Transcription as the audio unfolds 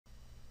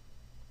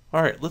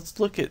Alright, let's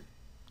look at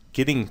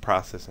getting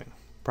processing.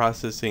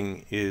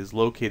 Processing is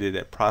located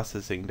at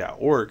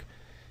processing.org,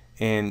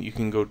 and you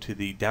can go to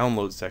the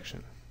download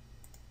section.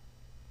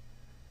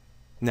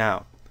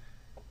 Now,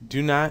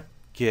 do not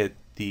get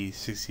the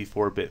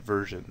 64-bit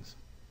versions,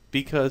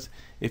 because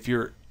if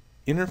you're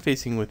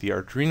interfacing with the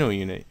Arduino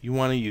unit, you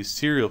want to use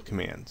serial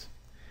commands.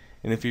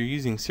 And if you're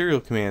using serial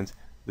commands,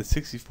 the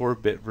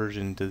 64-bit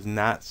version does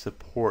not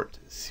support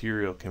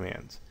serial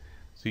commands.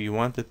 So you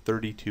want the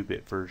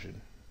 32-bit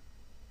version.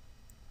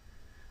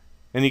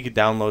 And you can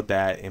download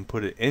that and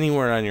put it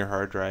anywhere on your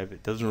hard drive.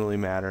 It doesn't really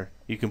matter.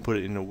 You can put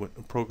it in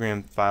a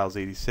program files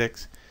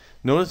 86.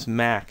 Notice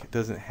Mac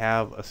doesn't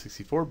have a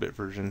 64-bit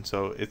version,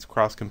 so it's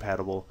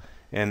cross-compatible,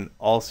 and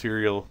all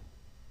serial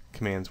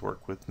commands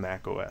work with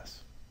Mac OS.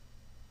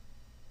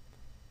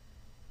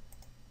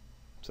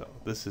 So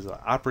this is an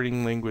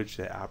operating language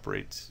that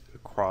operates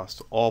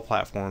across all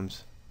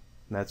platforms,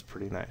 and that's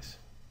pretty nice.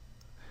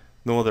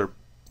 No other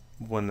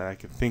one that I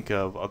can think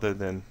of other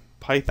than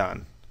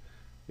Python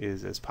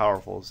is as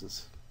powerful as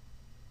this.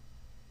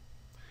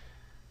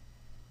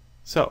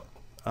 So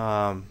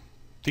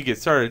to get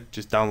started,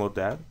 just download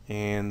that,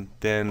 and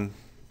then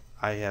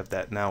I have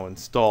that now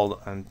installed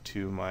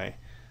onto my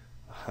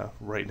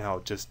right now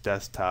just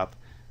desktop,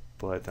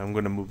 but I'm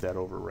going to move that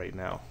over right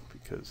now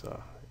because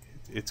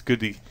it's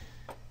good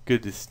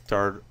to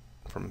start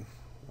from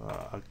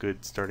a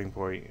good starting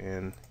point,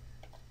 and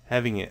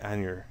having it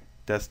on your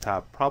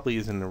desktop probably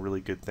isn't a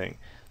really good thing.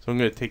 So I'm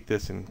going to take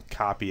this and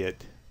copy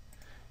it,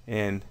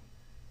 and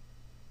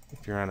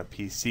if you're on a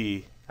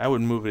PC, I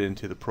would move it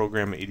into the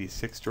program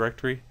 86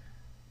 directory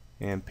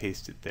and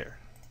paste it there.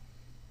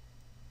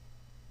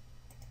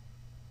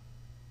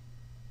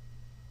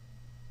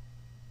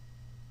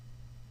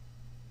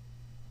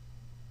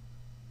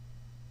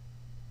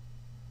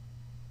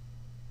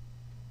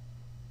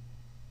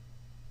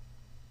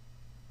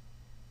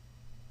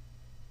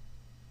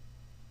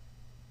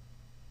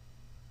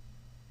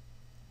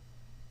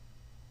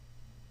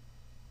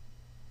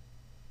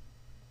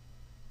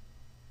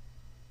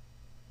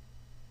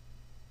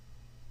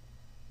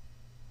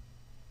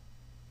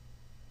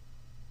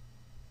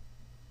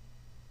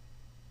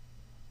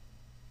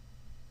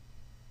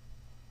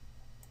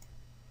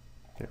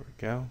 There we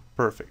go.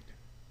 Perfect.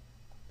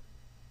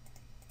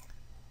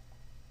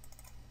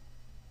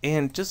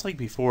 And just like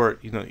before,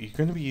 you're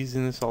going to be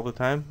using this all the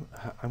time.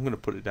 I'm going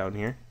to put it down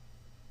here,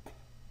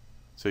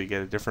 so you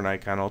get a different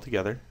icon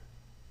altogether.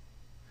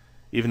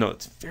 Even though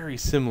it's very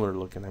similar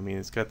looking. I mean,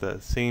 it's got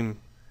the same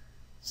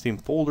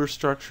folder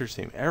structure,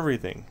 same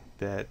everything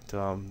that the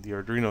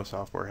Arduino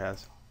software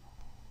has.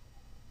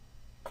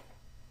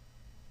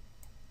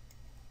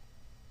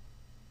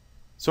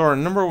 So our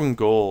number one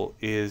goal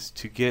is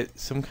to get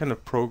some kind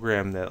of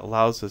program that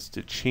allows us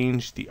to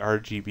change the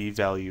RGB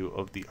value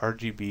of the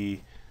RGB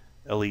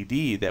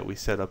LED that we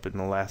set up in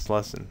the last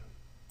lesson.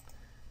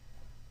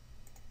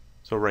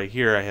 So right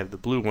here I have the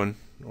blue one,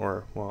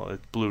 or well,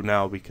 it's blue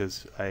now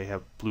because I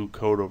have blue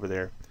code over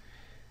there.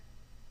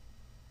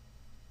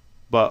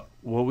 But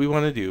what we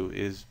want to do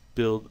is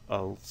build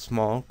a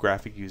small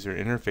graphic user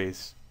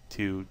interface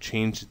to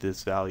change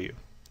this value.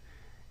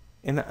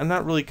 And I'm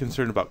not really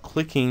concerned about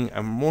clicking.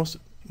 I'm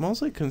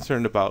mostly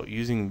concerned about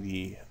using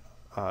the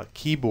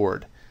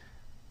keyboard,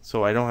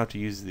 so I don't have to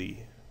use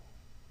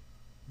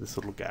this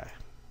little guy,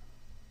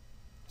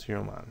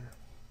 serial monitor.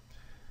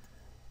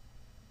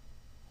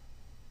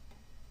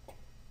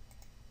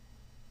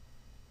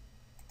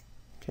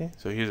 Okay,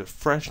 so here's a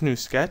fresh new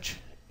sketch,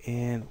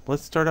 and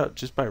let's start out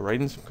just by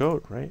writing some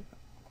code, right?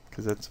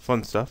 Because that's the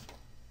fun stuff.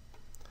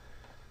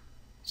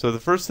 So the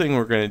first thing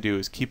we're going to do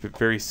is keep it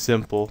very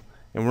simple,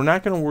 and we're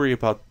not going to worry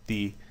about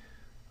the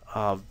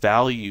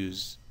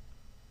values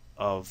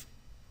of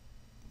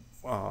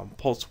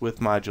pulse width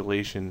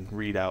modulation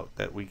readout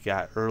that we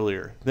got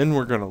earlier. Then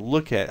we're going to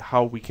look at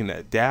how we can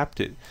adapt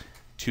it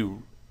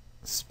to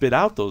spit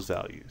out those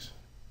values.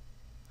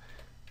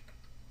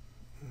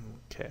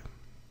 Okay.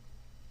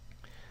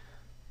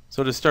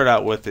 So to start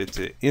out with, it's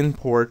an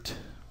import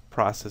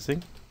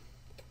processing.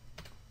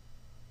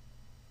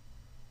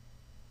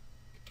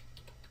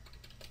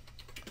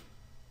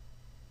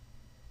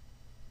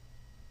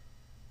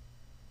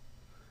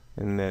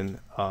 And then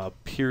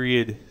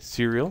period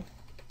serial.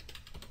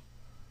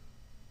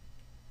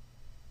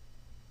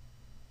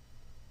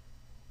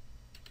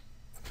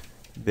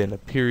 Then a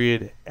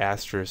period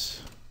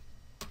asterisk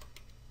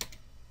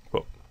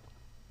quote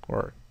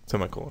or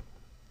semicolon.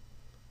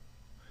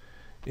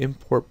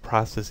 Import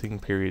processing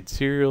period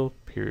serial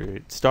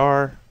period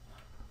star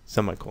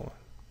semicolon.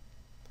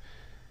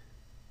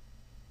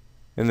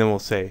 And then we'll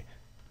say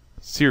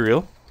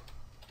serial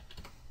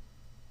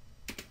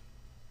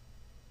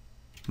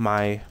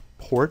my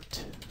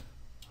port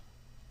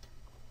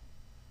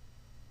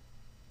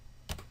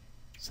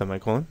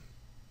semicolon.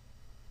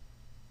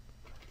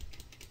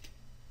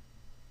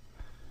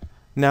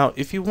 Now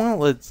if you want,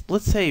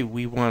 let's say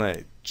we want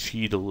to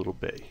cheat a little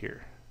bit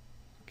here.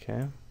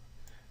 Okay,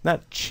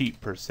 not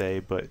cheat per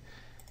se, but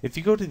if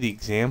you go to the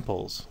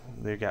examples,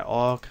 they got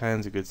all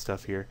kinds of good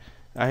stuff here.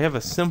 I have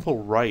a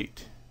simple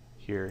write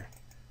here,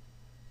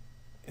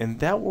 and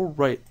that will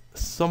write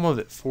some of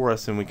it for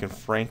us, and we can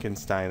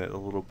Frankenstein it a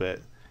little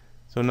bit.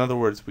 So in other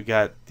words, we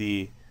got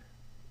the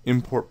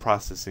import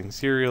processing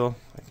serial.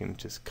 I can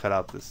just cut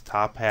out this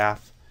top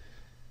half.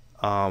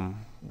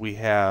 We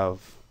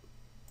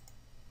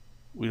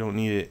don't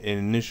need an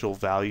initial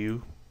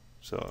value,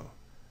 so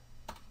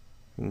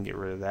we can get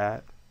rid of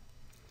that.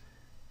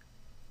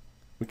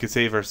 We could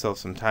save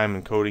ourselves some time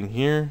in coding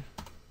here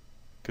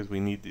because we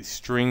need the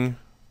string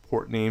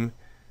port name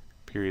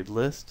period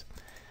list.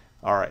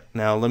 Alright,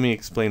 now let me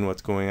explain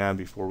what's going on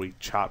before we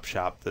chop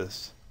shop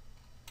this.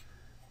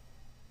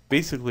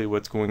 Basically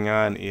what's going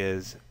on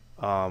is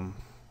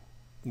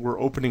we're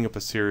opening up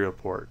a serial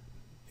port,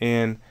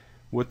 and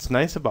what's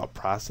nice about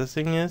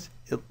processing is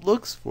it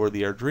looks for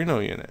the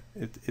Arduino unit.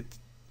 It's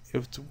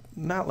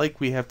not like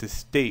we have to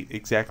state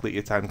exactly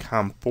it's on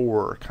COM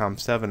 4 or COM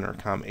 7 or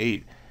COM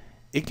 8.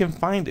 It can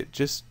find it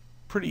just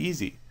pretty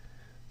easy.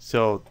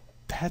 So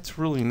that's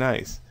really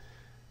nice.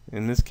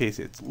 In this case,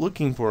 it's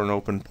looking for an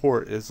open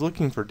port, it's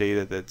looking for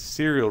data that's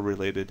serial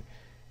related,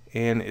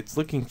 and it's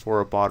looking for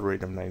a baud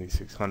rate of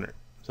 9600.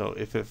 So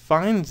if it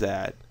finds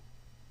that,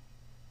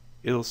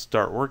 it'll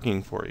start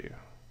working for you.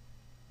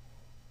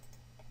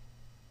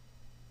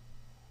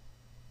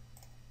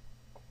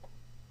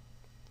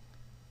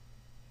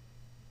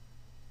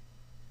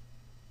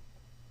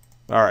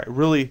 Alright,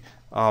 really,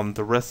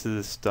 the rest of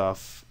this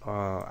stuff,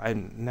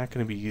 I'm not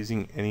going to be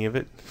using any of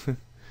it.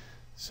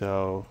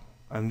 So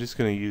I'm just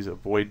going to use a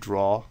void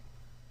draw.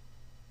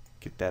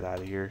 Get that out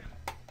of here.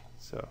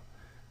 So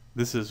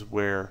this is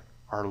where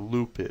our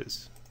loop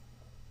is.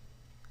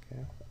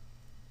 Okay.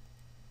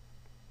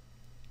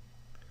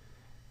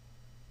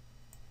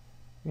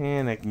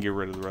 And I can get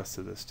rid of the rest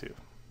of this too.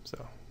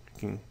 So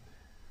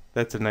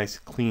that's a nice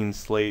clean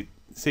slate.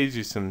 It saves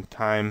you some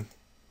time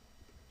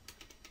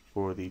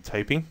for the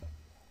typing.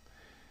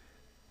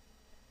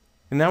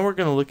 And now we're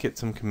going to look at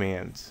some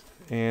commands.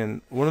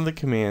 And one of the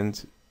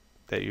commands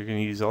that you're going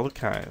to use all the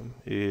time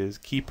is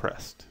key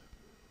pressed.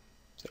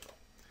 So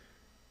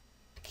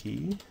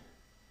key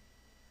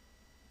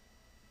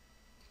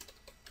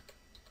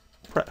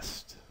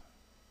pressed.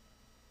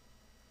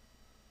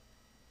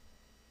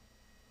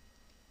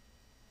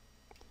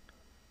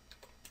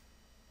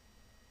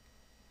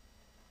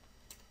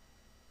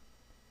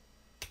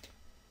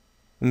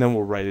 And then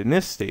we'll write an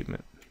if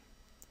statement.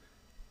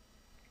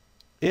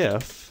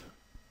 If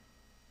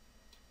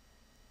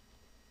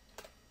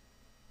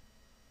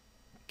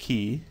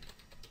key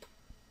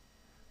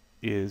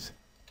is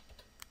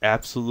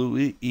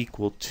absolutely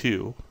equal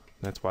to,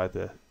 that's why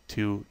the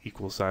two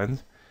equal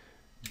signs,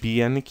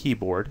 B on the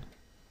keyboard,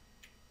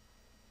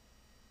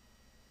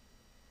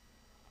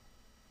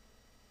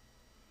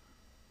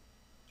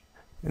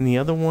 and the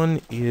other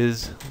one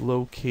is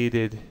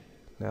located,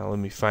 now let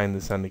me find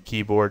this on the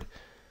keyboard.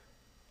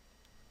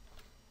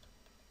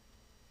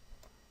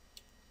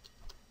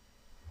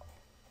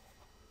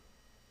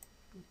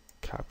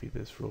 Copy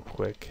this real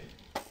quick.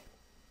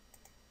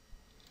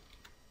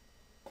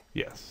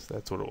 Yes,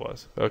 that's what it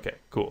was. Okay,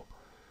 cool.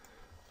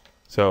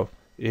 So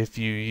if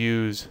you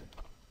use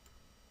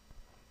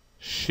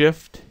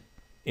Shift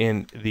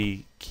and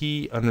the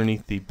key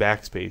underneath the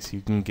backspace,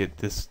 you can get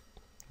this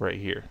right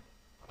here.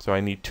 So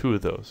I need two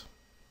of those.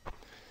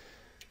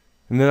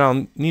 And then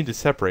I'll need to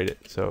separate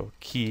it. So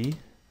key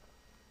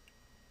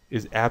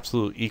is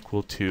absolute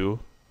equal to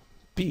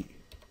B.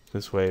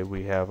 This way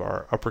we have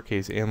our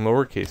uppercase and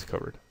lowercase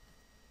covered.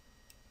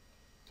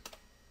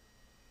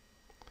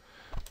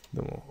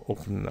 Then we'll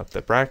open up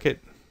that bracket,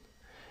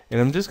 and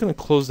I'm just going to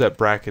close that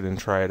bracket and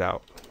try it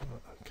out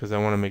because I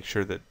want to make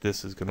sure that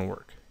this is going to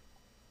work.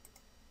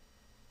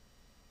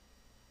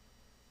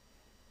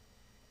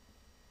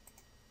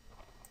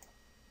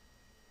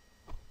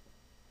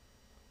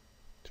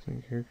 Too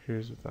many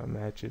characters without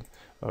matching.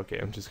 Okay,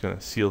 I'm just going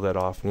to seal that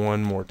off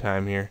one more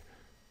time here.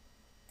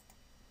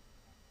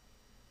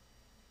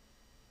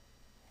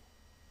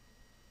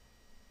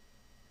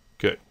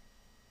 Good.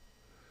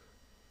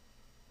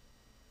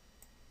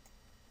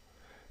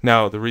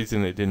 Now, the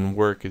reason it didn't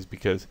work is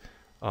because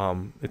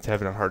it's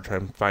having a hard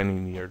time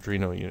finding the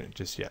Arduino unit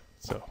just yet.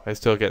 So I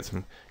still got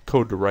some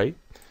code to write.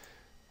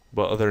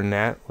 But other than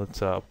that, let's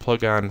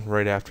plug on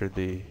right after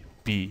the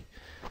B.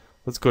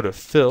 Let's go to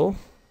fill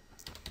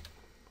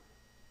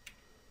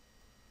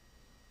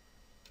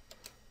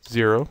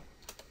 0.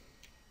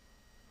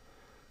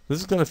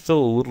 This is going to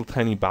fill a little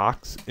tiny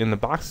box, and the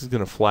box is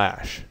going to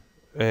flash.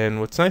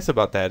 And what's nice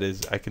about that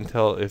is I can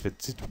tell if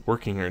it's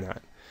working or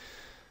not.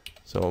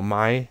 So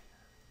my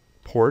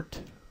port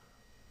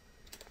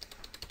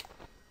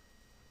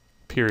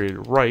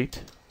period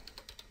write,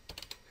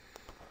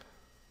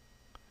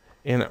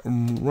 and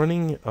I'm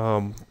running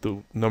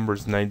the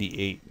numbers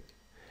 98.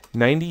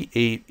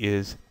 98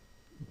 is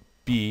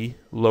B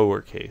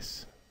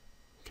lowercase.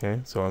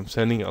 Okay, so I'm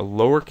sending a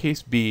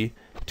lowercase b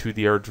to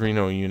the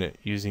Arduino unit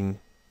using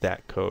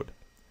that code.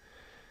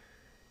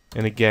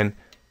 And again,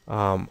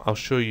 I'll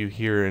show you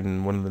here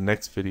in one of the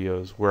next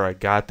videos where I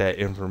got that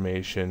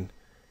information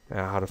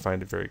how to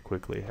find it very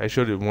quickly. I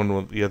showed it in one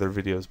of the other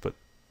videos, but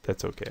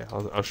that's okay.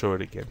 I'll show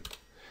it again.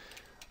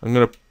 I'm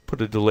going to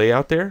put a delay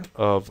out there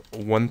of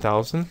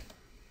 1000.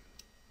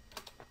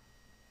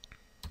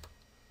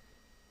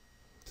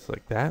 Just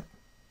like that.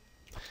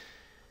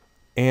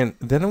 And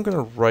then I'm going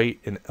to write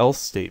an else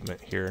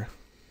statement here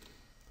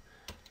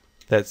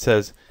that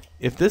says,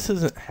 if this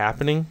isn't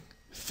happening,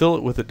 fill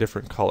it with a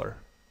different color.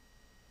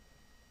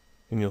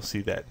 And you'll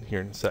see that here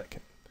in a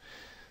second.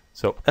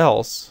 So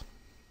else,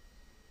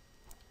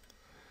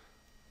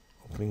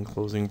 opening,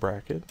 closing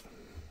bracket.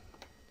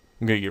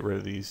 I'm going to get rid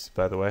of these,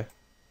 by the way.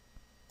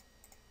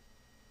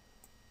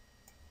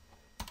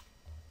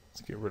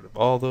 Let's get rid of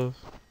all those.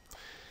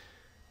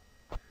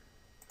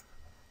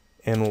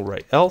 And we'll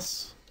write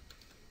else.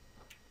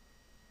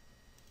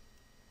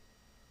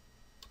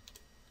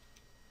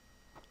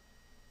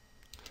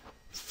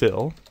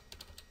 Fill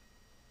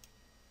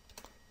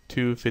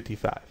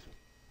 255.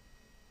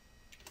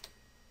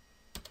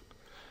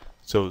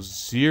 So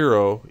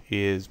 0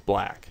 is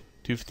black,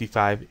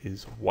 255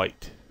 is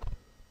white.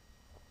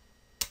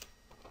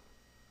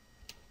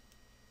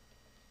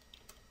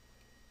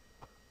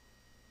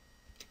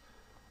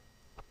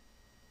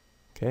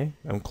 Okay,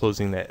 I'm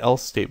closing that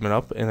else statement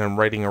up, and I'm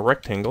writing a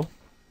rectangle.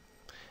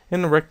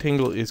 And the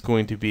rectangle is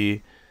going to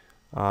be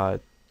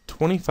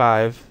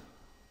 25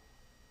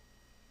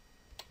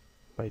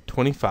 by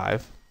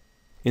 25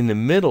 in the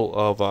middle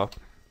of a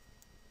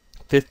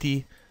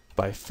 50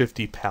 by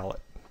 50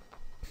 palette.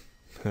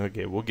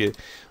 Okay, we'll get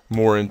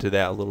more into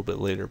that a little bit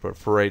later, but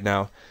for right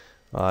now,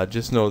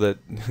 just know that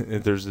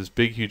there's this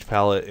big huge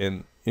palette,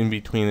 and in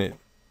between it,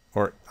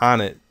 or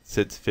on it,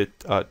 sits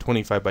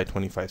 25 by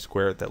 25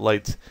 square that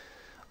lights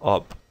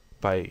up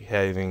by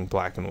having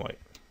black and white.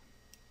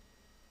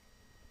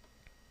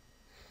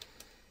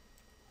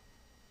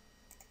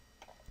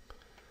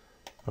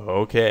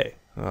 Okay,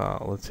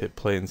 let's hit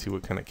play and see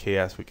what kind of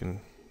chaos we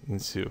can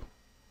ensue.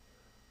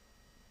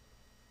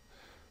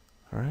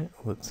 Alright,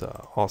 let's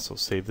also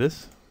save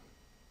this.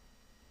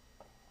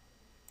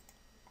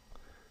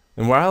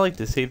 And where I like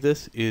to save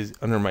this is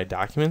under my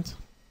documents.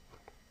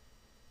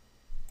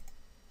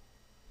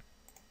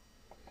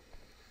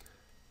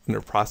 Under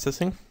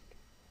processing.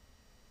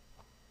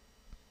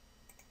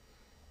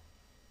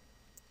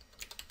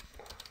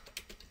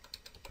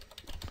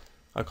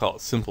 I call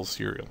it simple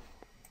serial.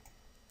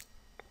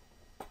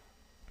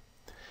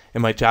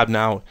 And my job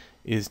now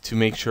is to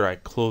make sure I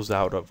close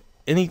out of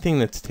anything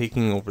that's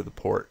taking over the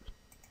port.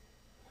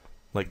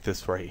 Like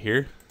this right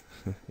here.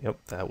 Yep,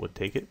 that would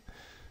take it.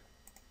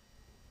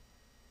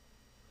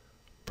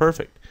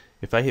 Perfect.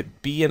 If I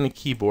hit B on the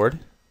keyboard,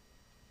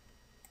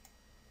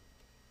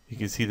 you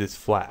can see this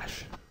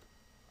flash.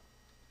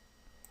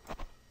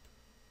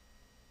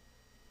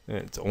 And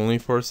it's only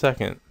for a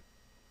second,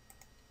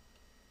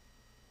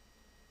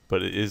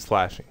 but it is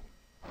flashing.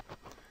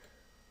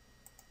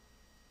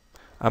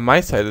 On my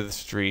side of the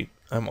street,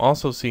 I'm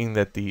also seeing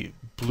that the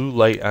blue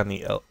light on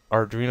the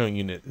Arduino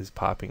unit is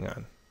popping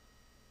on.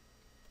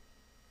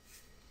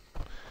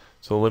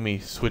 So let me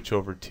switch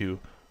over to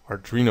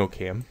Arduino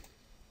Cam.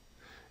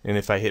 And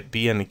if I hit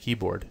B on the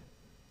keyboard,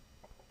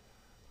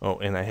 oh,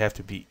 and I have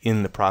to be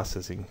in the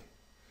processing.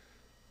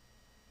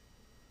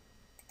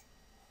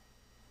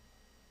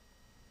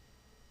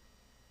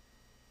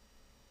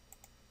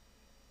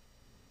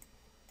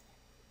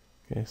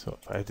 Okay, so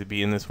if I have to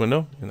be in this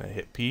window and I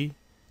hit P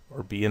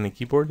or B on the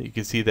keyboard, you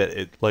can see that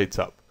it lights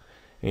up.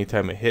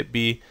 Anytime I hit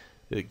B,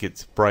 it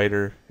gets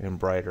brighter and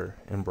brighter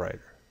and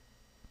brighter.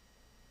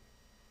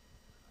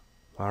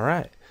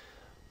 Alright,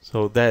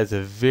 so that is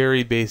a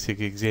very basic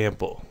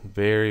example.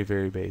 Very,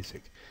 very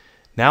basic.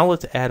 Now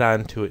let's add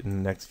on to it in the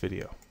next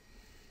video.